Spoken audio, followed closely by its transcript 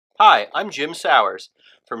Hi, I'm Jim Sowers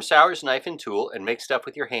from Sowers Knife and Tool and Make Stuff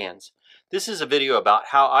with Your Hands. This is a video about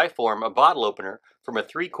how I form a bottle opener from a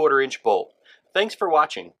 3/4 inch bolt. Thanks for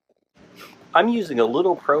watching. I'm using a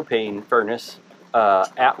little propane furnace.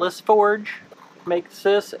 Atlas Forge makes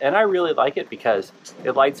this, and I really like it because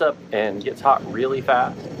it lights up and gets hot really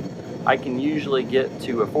fast. I can usually get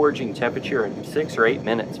to a forging temperature in 6 or 8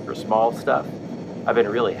 minutes for small stuff. I've been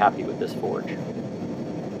really happy with this forge.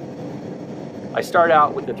 I start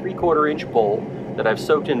out with a 3/4 inch bolt that I've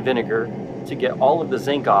soaked in vinegar to get all of the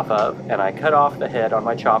zinc off of, and I cut off the head on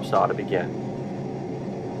my chop saw to begin.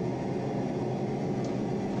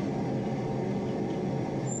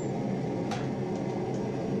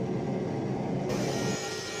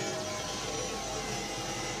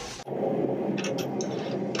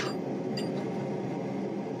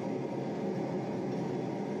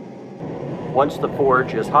 Once the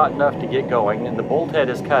forge is hot enough to get going and the bolt head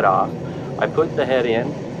is cut off, I put the head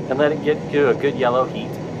in and let it get to a good yellow heat.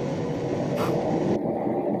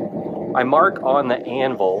 I mark on the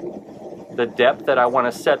anvil the depth that I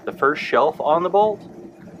want to set the first shelf on the bolt.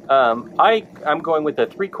 I'm going with a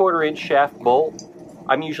 3/4 inch shaft bolt.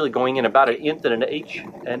 I'm usually going in about an inch and an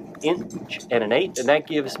eighth, and that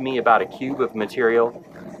gives me about a cube of material.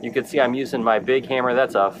 You can see I'm using my big hammer.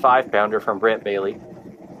 That's a 5-pounder from Brent Bailey.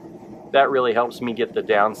 That really helps me get the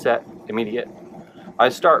down set immediate. I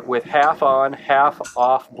start with half on, half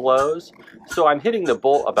off blows, so I'm hitting the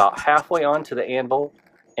bolt about halfway onto the anvil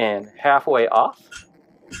and halfway off,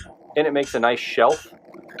 and it makes a nice shelf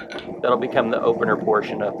that'll become the opener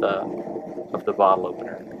portion of the bottle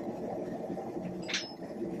opener.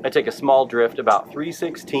 I take a small drift about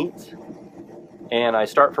 3/16, and I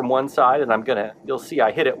start from one side, and you'll see I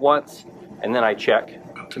hit it once, and then I check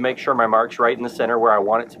to make sure my mark's right in the center where I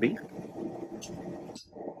want it to be.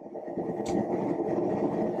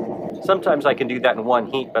 Sometimes I can do that in one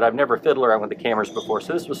heat, but I've never fiddled around with the cameras before,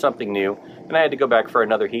 so this was something new, and I had to go back for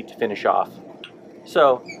another heat to finish off.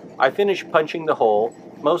 So I finish punching the hole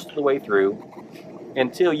most of the way through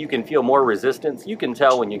until you can feel more resistance. You can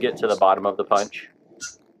tell when you get to the bottom of the punch.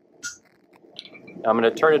 I'm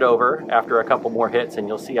going to turn it over after a couple more hits, and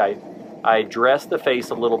you'll see I dress the face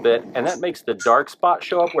a little bit, and that makes the dark spot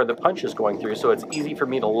show up where the punch is going through, so it's easy for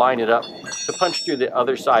me to line it up to punch through the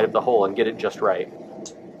other side of the hole and get it just right.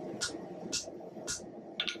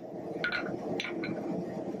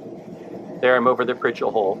 There, I'm over the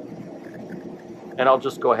Pritchell hole, and I'll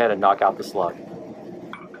just go ahead and knock out the slug.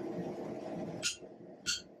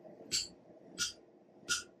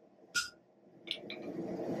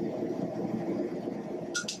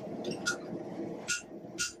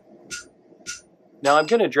 Now I'm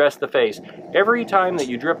going to dress the face. Every time that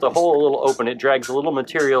you drip the hole a little open, it drags a little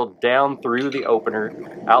material down through the opener,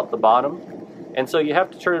 out the bottom, and so you have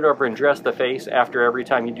to turn it over and dress the face after every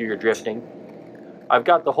time you do your drifting. I've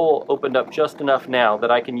got the hole opened up just enough now that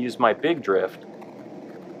I can use my big drift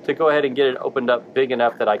to go ahead and get it opened up big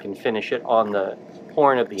enough that I can finish it on the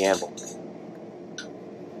horn of the anvil.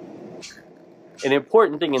 An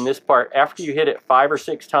important thing in this part, after you hit it 5 or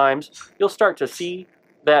 6 times, you'll start to see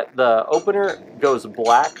that the opener goes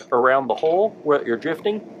black around the hole where you're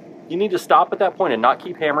drifting. You need to stop at that point and not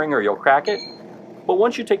keep hammering or you'll crack it. But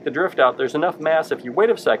once you take the drift out, there's enough mass, if you wait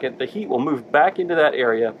a second, the heat will move back into that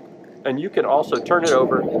area, and you can also turn it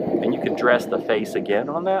over and you can dress the face again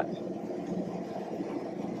on that.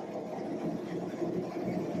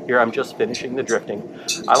 Here I'm just finishing the drifting.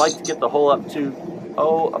 I like to get the hole up to,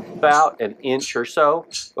 about an inch or so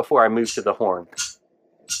before I move to the horn.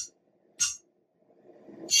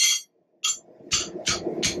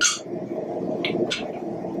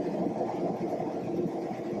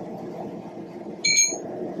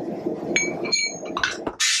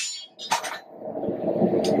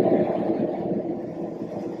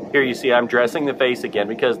 Here you see I'm dressing the face again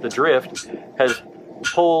because the drift has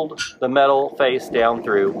pulled the metal face down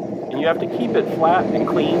through, and you have to keep it flat and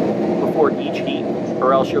clean before each heat,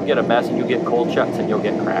 or else you'll get a mess and you'll get cold shuts and you'll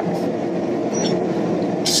get cracks.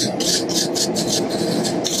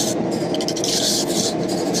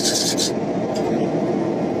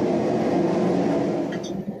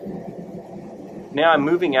 Now I'm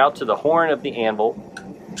moving out to the horn of the anvil,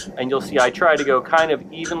 and you'll see I try to go kind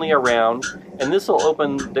of evenly around, and this will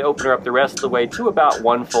open the opener up the rest of the way to about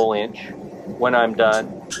 1 full inch when I'm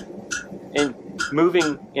done. And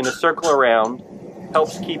moving in a circle around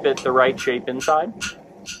helps keep it the right shape inside.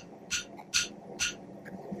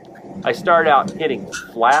 I start out hitting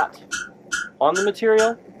flat on the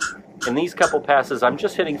material. In these couple passes, I'm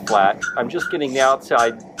just hitting flat. I'm just getting the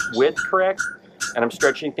outside width correct, and I'm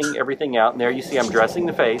stretching everything out. And there you see I'm dressing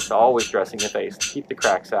the face, always dressing the face to keep the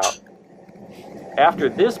cracks out. After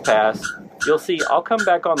this pass, you'll see I'll come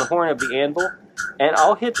back on the horn of the anvil and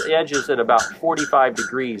I'll hit the edges at about 45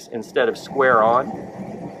 degrees instead of square on.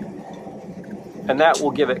 And that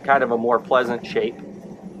will give it kind of a more pleasant shape.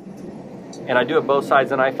 And I do it both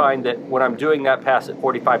sides, and I find that when I'm doing that pass at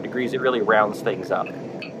 45 degrees, it really rounds things up.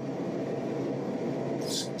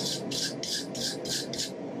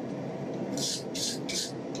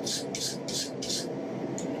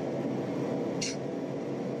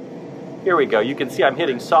 Here we go. You can see I'm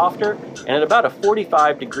hitting softer and at about a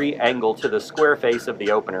 45-degree angle to the square face of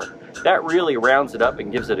the opener. That really rounds it up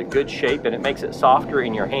and gives it a good shape, and it makes it softer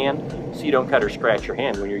in your hand so you don't cut or scratch your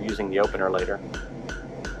hand when you're using the opener later.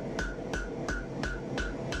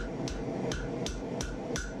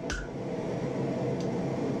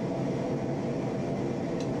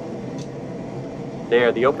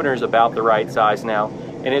 There, the opener is about the right size now,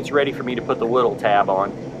 and it's ready for me to put the little tab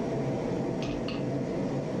on.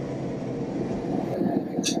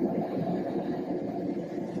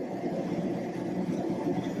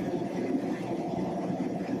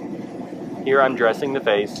 Here I'm dressing the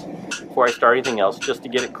face before I start anything else, just to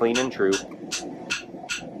get it clean and true.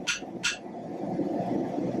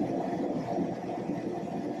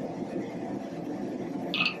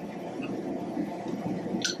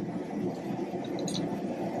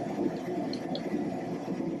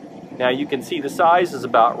 Now you can see the size is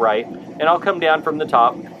about right, and I'll come down from the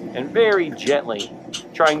top and very gently,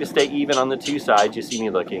 trying to stay even on the two sides you see me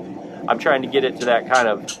looking. I'm trying to get it to that kind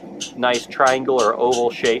of nice triangle or oval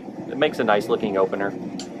shape. It makes a nice looking opener.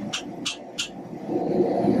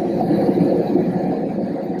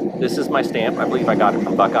 This is my stamp. I believe I got it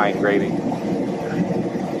from Buckeye Engraving.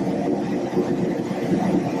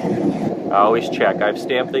 I always check. I've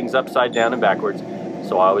stamped things upside down and backwards,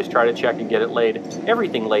 so I always try to check and get it laid,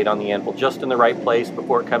 everything laid on the anvil just in the right place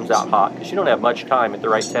before it comes out hot, because you don't have much time at the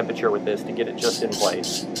right temperature with this to get it just in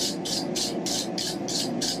place.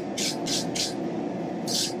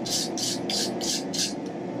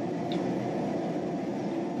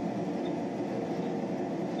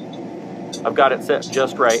 I've got it set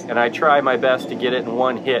just right, and I try my best to get it in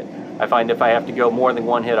one hit. I find if I have to go more than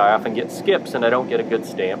one hit, I often get skips and I don't get a good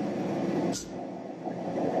stamp.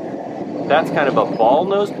 That's kind of a ball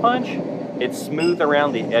nose punch. It's smooth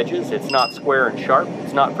around the edges. It's not square and sharp.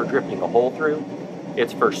 It's not for dripping a hole through.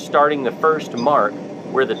 It's for starting the first mark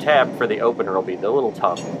where the tab for the opener will be, the little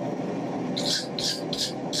tongue.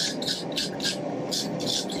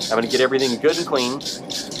 I'm going to get everything good and clean.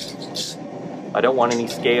 I don't want any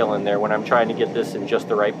scale in there when I'm trying to get this in just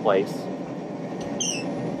the right place.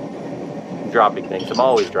 I'm dropping things. I'm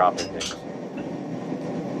always dropping things.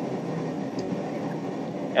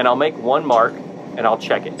 And I'll make one mark and I'll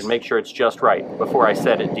check it and make sure it's just right before I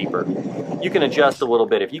set it deeper. You can adjust a little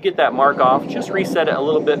bit. If you get that mark off, just reset it a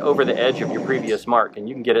little bit over the edge of your previous mark and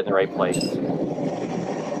you can get it in the right place.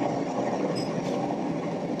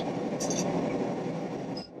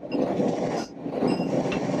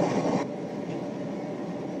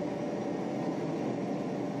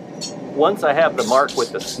 Once I have the mark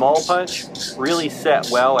with the small punch really set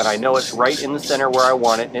well and I know it's right in the center where I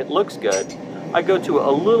want it and it looks good, I go to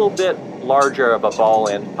a little bit larger of a ball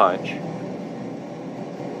end punch.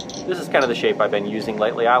 This is kind of the shape I've been using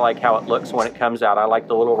lately. I like how it looks when it comes out. I like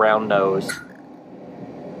the little round nose.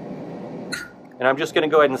 And I'm just going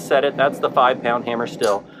to go ahead and set it. That's the 5-pound hammer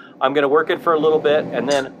still. I'm going to work it for a little bit and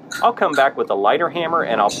then I'll come back with a lighter hammer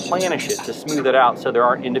and I'll planish it to smooth it out so there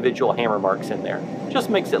aren't individual hammer marks in there. Just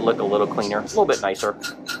makes it look a little cleaner, a little bit nicer.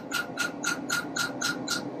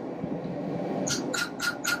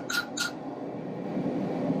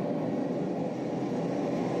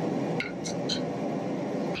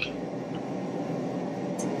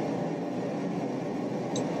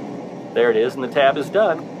 There it is, and the tab is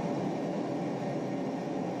done.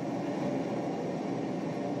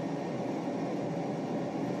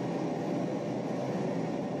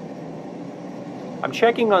 I'm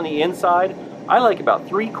checking on the inside. I like about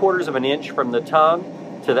 3/4 of an inch from the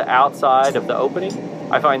tongue to the outside of the opening.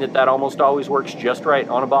 I find that that almost always works just right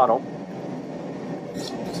on a bottle.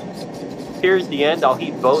 Here's the end. I'll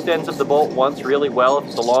heat both ends of the bolt once really well if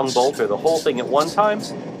it's a long bolt, or the whole thing at one time.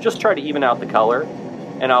 Just try to even out the color.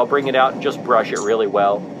 And I'll bring it out and just brush it really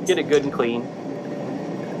well. Get it good and clean.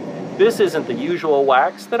 This isn't the usual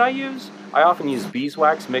wax that I use. I often use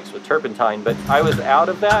beeswax mixed with turpentine, but I was out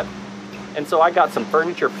of that. And so I got some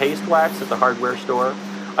furniture paste wax at the hardware store.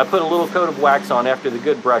 I put a little coat of wax on after the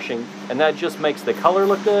good brushing, and that just makes the color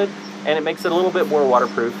look good, and it makes it a little bit more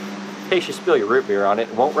waterproof. In case you spill your root beer on it,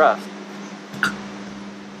 it won't rust.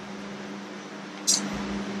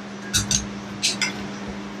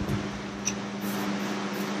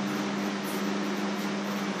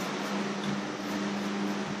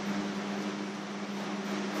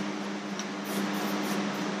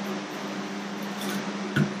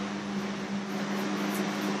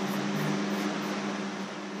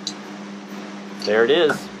 There it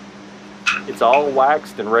is. It's all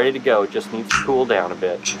waxed and ready to go. It just needs to cool down a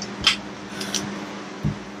bit.